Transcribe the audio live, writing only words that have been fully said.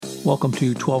Welcome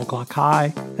to 12 O'Clock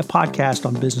High, a podcast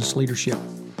on business leadership.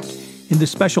 In this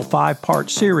special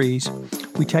 5-part series,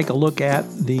 we take a look at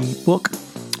the book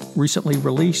recently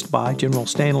released by General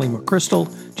Stanley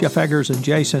McChrystal, Jeff Eggers, and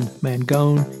Jason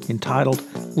Mangone, entitled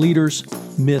Leaders,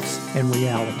 Myths, and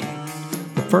Reality.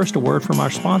 But first, a word from our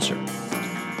sponsor.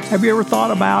 Have you ever thought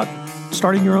about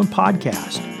starting your own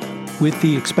podcast? With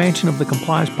the expansion of the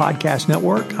Compliance Podcast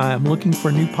Network, I am looking for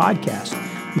a new podcast.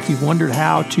 If you've wondered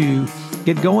how to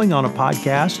get going on a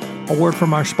podcast, a word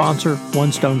from our sponsor,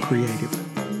 One Stone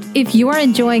Creative. If you are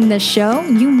enjoying this show,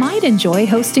 you might enjoy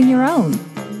hosting your own.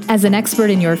 As an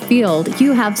expert in your field,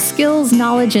 you have skills,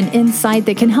 knowledge, and insight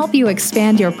that can help you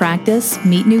expand your practice,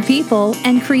 meet new people,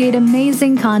 and create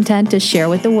amazing content to share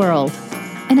with the world.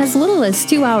 In as little as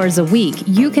 2 hours a week,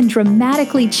 you can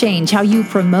dramatically change how you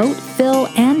promote, fill,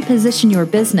 and position your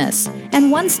business.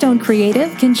 And One Stone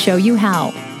Creative can show you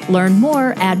how. Learn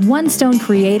more at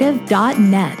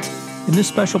onestonecreative.net. In this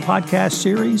special podcast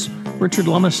series, Richard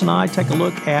Lummis and I take a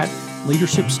look at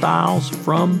leadership styles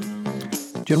from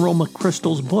General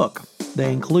McChrystal's book.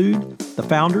 They include the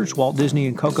founders, Walt Disney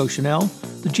and Coco Chanel,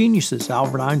 the geniuses,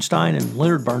 Albert Einstein and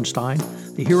Leonard Bernstein,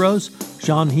 the heroes,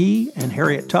 Jean He and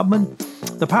Harriet Tubman,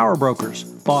 the power brokers,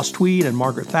 Boss Tweed and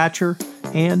Margaret Thatcher,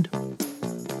 and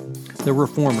the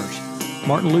reformers,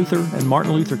 Martin Luther and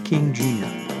Martin Luther King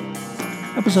Jr.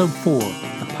 Episode 4,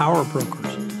 The Power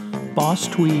Brokers, Boss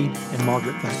Tweed and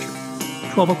Margaret Thatcher.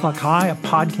 12 O'Clock High, a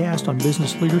podcast on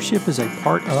business leadership, is a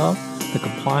part of the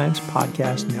Compliance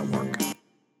Podcast Network.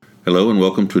 Hello and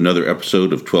welcome to another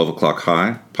episode of 12 O'Clock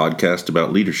High, podcast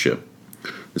about leadership.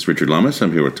 This is Richard Lummis.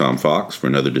 I'm here with Tom Fox for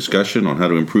another discussion on how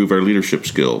to improve our leadership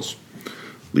skills.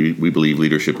 We believe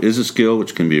leadership is a skill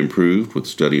which can be improved with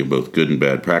study of both good and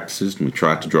bad practices, and we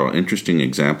try to draw interesting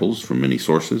examples from many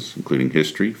sources, including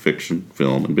history, fiction,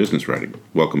 film, and business writing.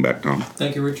 Welcome back, Tom.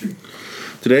 Thank you, Richard.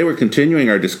 Today we're continuing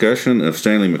our discussion of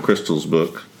Stanley McChrystal's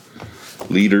book,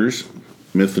 Leaders,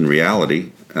 Myth, and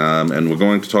Reality, and we're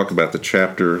going to talk about the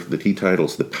chapter that he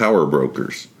titles The Power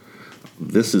Brokers.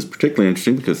 This is particularly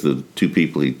interesting because the two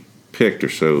people he picked are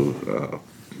so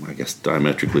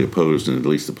diametrically opposed in at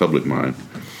least the public mind,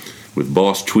 with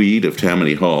Boss Tweed of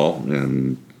Tammany Hall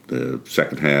in the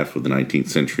second half of the 19th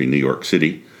century New York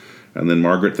City, and then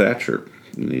Margaret Thatcher,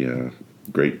 the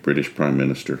great British Prime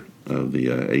Minister of the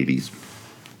 80s.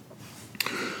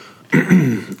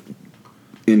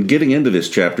 In getting into this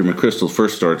chapter, McChrystal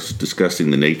first starts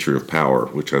discussing the nature of power,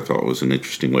 which I thought was an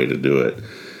interesting way to do it.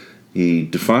 He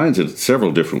defines it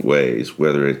several different ways,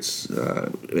 whether it's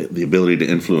the ability to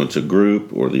influence a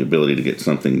group or the ability to get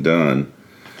something done.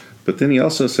 But then he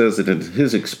also says that in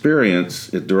his experience,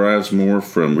 it derives more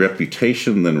from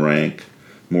reputation than rank,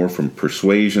 more from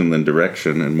persuasion than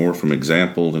direction, and more from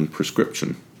example than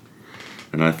prescription.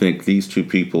 And I think these two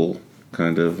people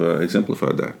kind of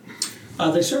exemplified that.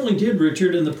 They certainly did,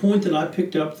 Richard, and the point that I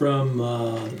picked up from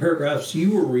the paragraphs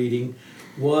you were reading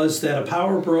was that a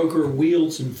power broker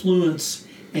wields influence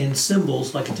and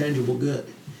symbols like a tangible good.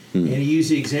 And he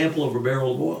used the example of a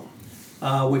barrel of oil,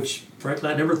 which, frankly,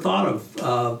 I never thought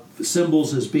of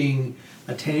symbols as being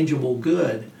a tangible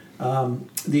good.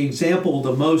 The example,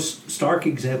 the most stark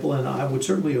example, and I would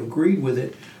certainly have agreed with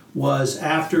it, was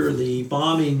after the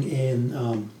bombing in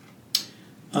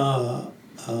the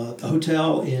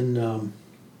hotel in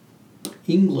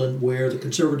England where the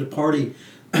Conservative Party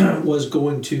was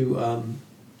going to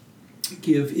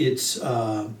give its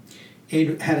had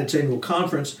its annual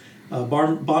conference,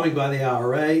 bombing by the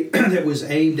IRA that was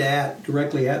aimed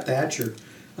directly at Thatcher.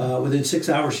 Within 6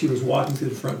 hours, she was walking through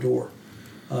the front door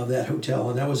of that hotel,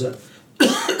 and that was a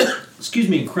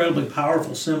incredibly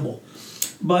powerful symbol.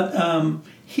 But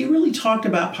he really talked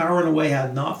about power in a way I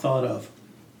had not thought of,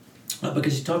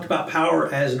 because he talked about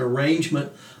power as an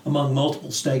arrangement among multiple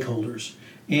stakeholders,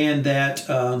 and that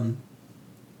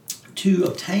to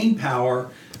obtain power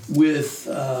with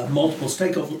multiple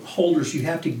stakeholders, you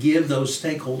have to give those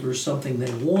stakeholders something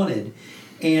they wanted.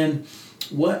 And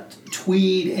what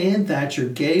Tweed and Thatcher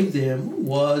gave them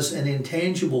was an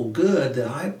intangible good that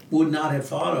I would not have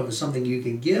thought of as something you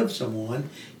can give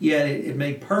someone, yet it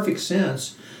made perfect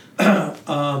sense,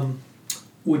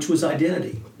 which was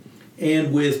identity.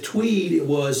 And with Tweed, it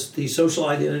was the social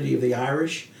identity of the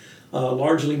Irish,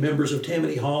 largely members of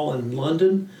Tammany Hall in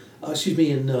in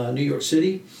New York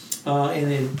City.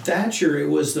 And in Thatcher, it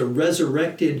was the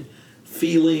resurrected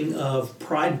feeling of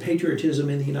pride and patriotism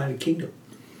in the United Kingdom,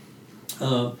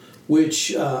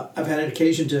 which I've had an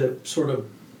occasion to sort of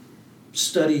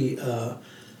study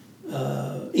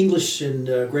English and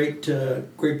Great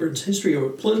Britain's history or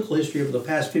political history over the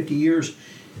past 50 years.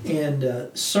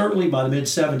 And certainly by the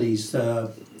mid-'70s,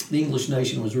 the English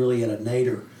nation was really at a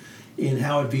nadir. in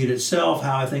how it viewed itself,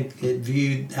 how I think it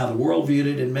viewed how the world viewed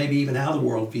it, and maybe even how the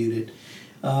world viewed it.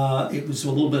 It was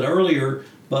a little bit earlier,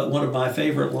 but one of my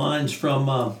favorite lines from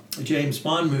a James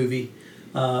Bond movie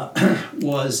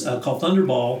was called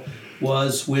Thunderball,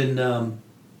 was when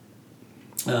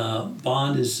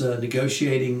Bond is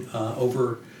negotiating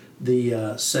over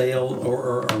the sale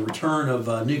or return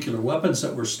of nuclear weapons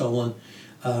that were stolen.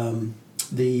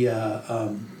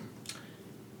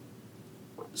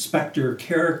 Spectre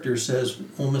character says,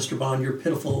 "Oh, Mr. Bond, your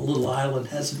pitiful little island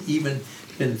hasn't even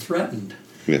been threatened."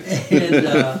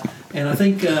 Yeah. And I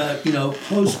think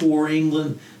post-war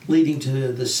England, leading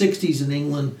to the '60s in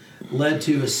England, led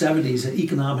to a '70s that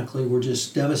economically were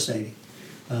just devastating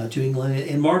to England.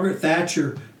 And Margaret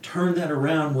Thatcher turned that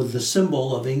around with the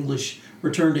symbol of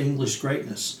return to English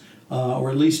greatness,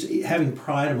 or at least having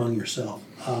pride among yourself.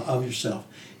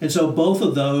 And so both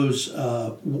of those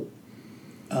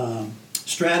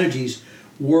strategies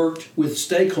worked with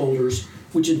stakeholders,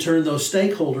 which in turn those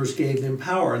stakeholders gave them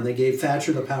power, and they gave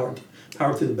Thatcher the power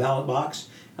through the ballot box.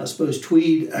 I suppose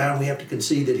Tweed, we have to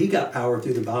concede that he got power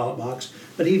through the ballot box,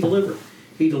 but he delivered.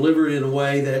 He delivered in a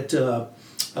way that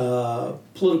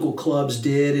political clubs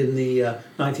did in the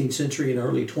 19th century and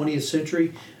early 20th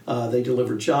century. They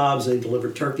delivered jobs, they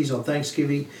delivered turkeys on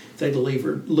Thanksgiving, they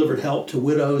delivered help to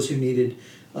widows who needed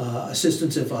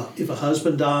assistance if a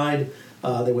husband died.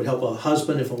 They would help a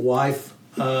husband if a wife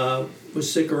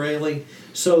was sick or ailing,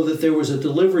 so that there was a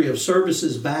delivery of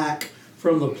services back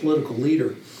from the political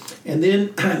leader. And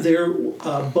then they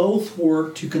both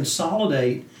worked to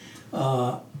consolidate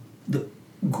the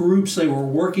groups they were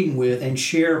working with and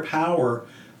share power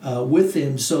with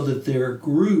them, so that their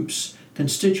groups,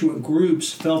 constituent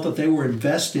groups, felt that they were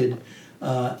invested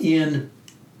in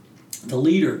the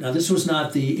leader. Now, this was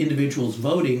not the individuals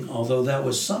voting, although that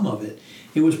was some of it.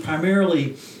 It was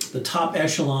primarily the top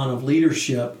echelon of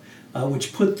leadership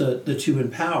which put the two in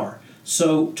power.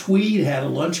 So Tweed had a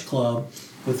lunch club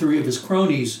with three of his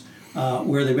cronies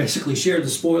where they basically shared the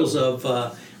spoils of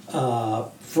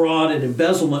fraud and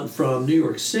embezzlement from New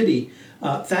York City.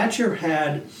 Thatcher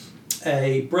had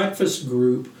a breakfast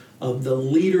group of the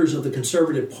leaders of the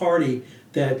Conservative Party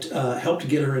that helped to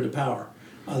get her into power.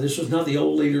 This was not the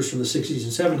old leaders from the 60s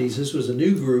and 70s. This was a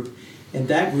new group, and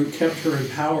that group kept her in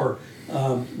power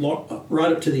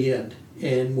right up to the end.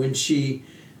 And when she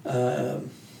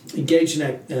engaged in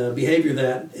that behavior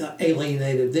that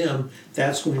alienated them,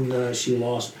 that's when she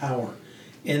lost power.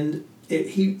 And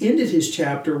he ended his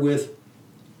chapter with,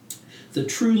 the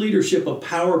true leadership of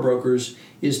power brokers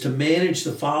is to manage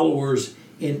the followers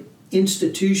in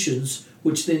institutions,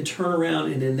 which then turn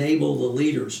around and enable the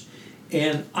leaders.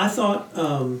 And I thought,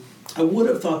 I would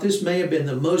have thought this may have been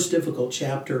the most difficult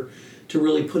chapter to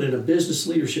really put in a business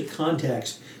leadership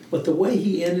context. But the way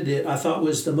he ended it, I thought,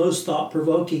 was the most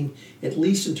thought-provoking, at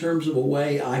least in terms of a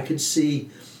way I could see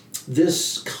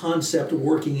this concept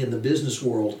working in the business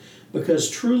world. Because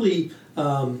truly,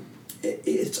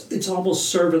 it's almost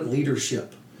servant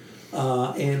leadership.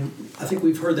 And I think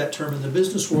we've heard that term in the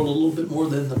business world a little bit more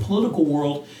than the political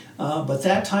world. But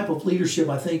that type of leadership,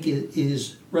 I think,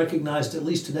 is recognized, at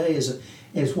least today,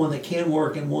 as one that can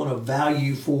work and one of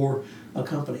value for a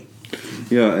company.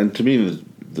 Yeah, and to me,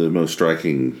 the most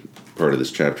striking part of this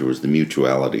chapter was the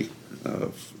mutuality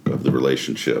of the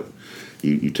relationship.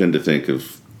 You tend to think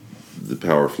of the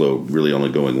power flow really only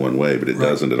going one way, but it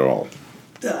doesn't at all.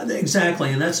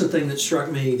 Exactly, and that's the thing that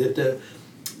struck me, that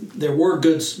there were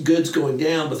goods going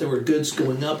down, but there were goods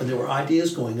going up, and there were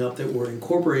ideas going up that were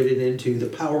incorporated into the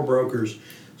power brokers'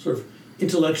 sort of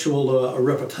intellectual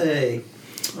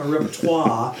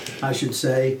repertoire, I should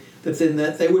say,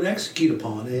 that they would execute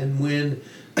upon. And when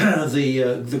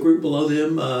the group below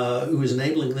them, who was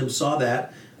enabling them, saw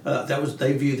that,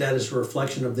 they viewed that as a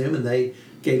reflection of them, and they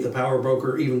gave the power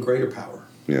broker even greater power.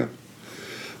 Yeah.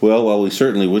 Well, while we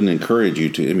certainly wouldn't encourage you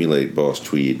to emulate Boss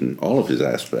Tweed in all of his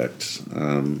aspects,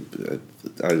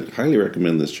 I highly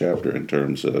recommend this chapter in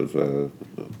terms of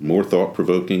more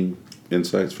thought-provoking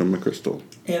insights from McChrystal.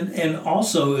 And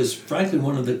also is, frankly,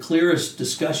 one of the clearest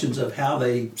discussions of how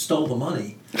they stole the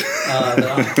money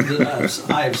that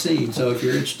I have seen. So if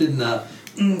you're interested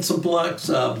in some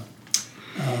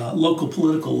local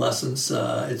political lessons,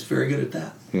 it's very good at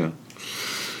that. Yeah.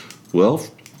 Well,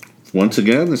 once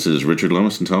again, this is Richard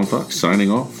Lummis and Tom Fox signing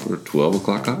off for 12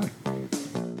 O'Clock High.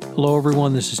 Hello,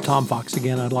 everyone. This is Tom Fox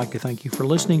again. I'd like to thank you for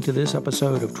listening to this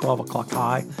episode of 12 O'Clock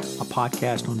High, a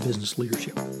podcast on business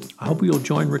leadership. I hope you'll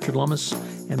join Richard Lummis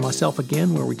and myself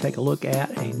again, where we take a look at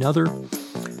another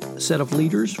set of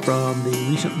leaders from the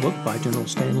recent book by General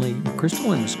Stanley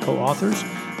McChrystal and his co-authors,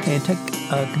 and take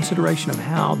a consideration of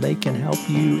how they can help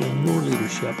you in your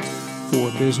leadership for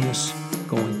business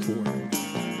going forward.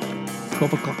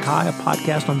 Kopakai, a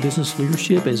podcast on business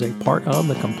leadership, is a part of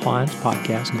the Compliance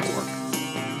Podcast Network.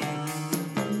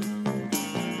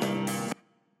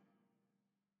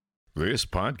 This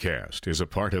podcast is a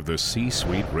part of the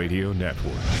C-Suite Radio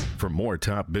Network. For more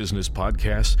top business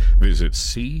podcasts, visit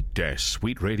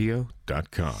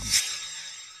c-suiteradio.com.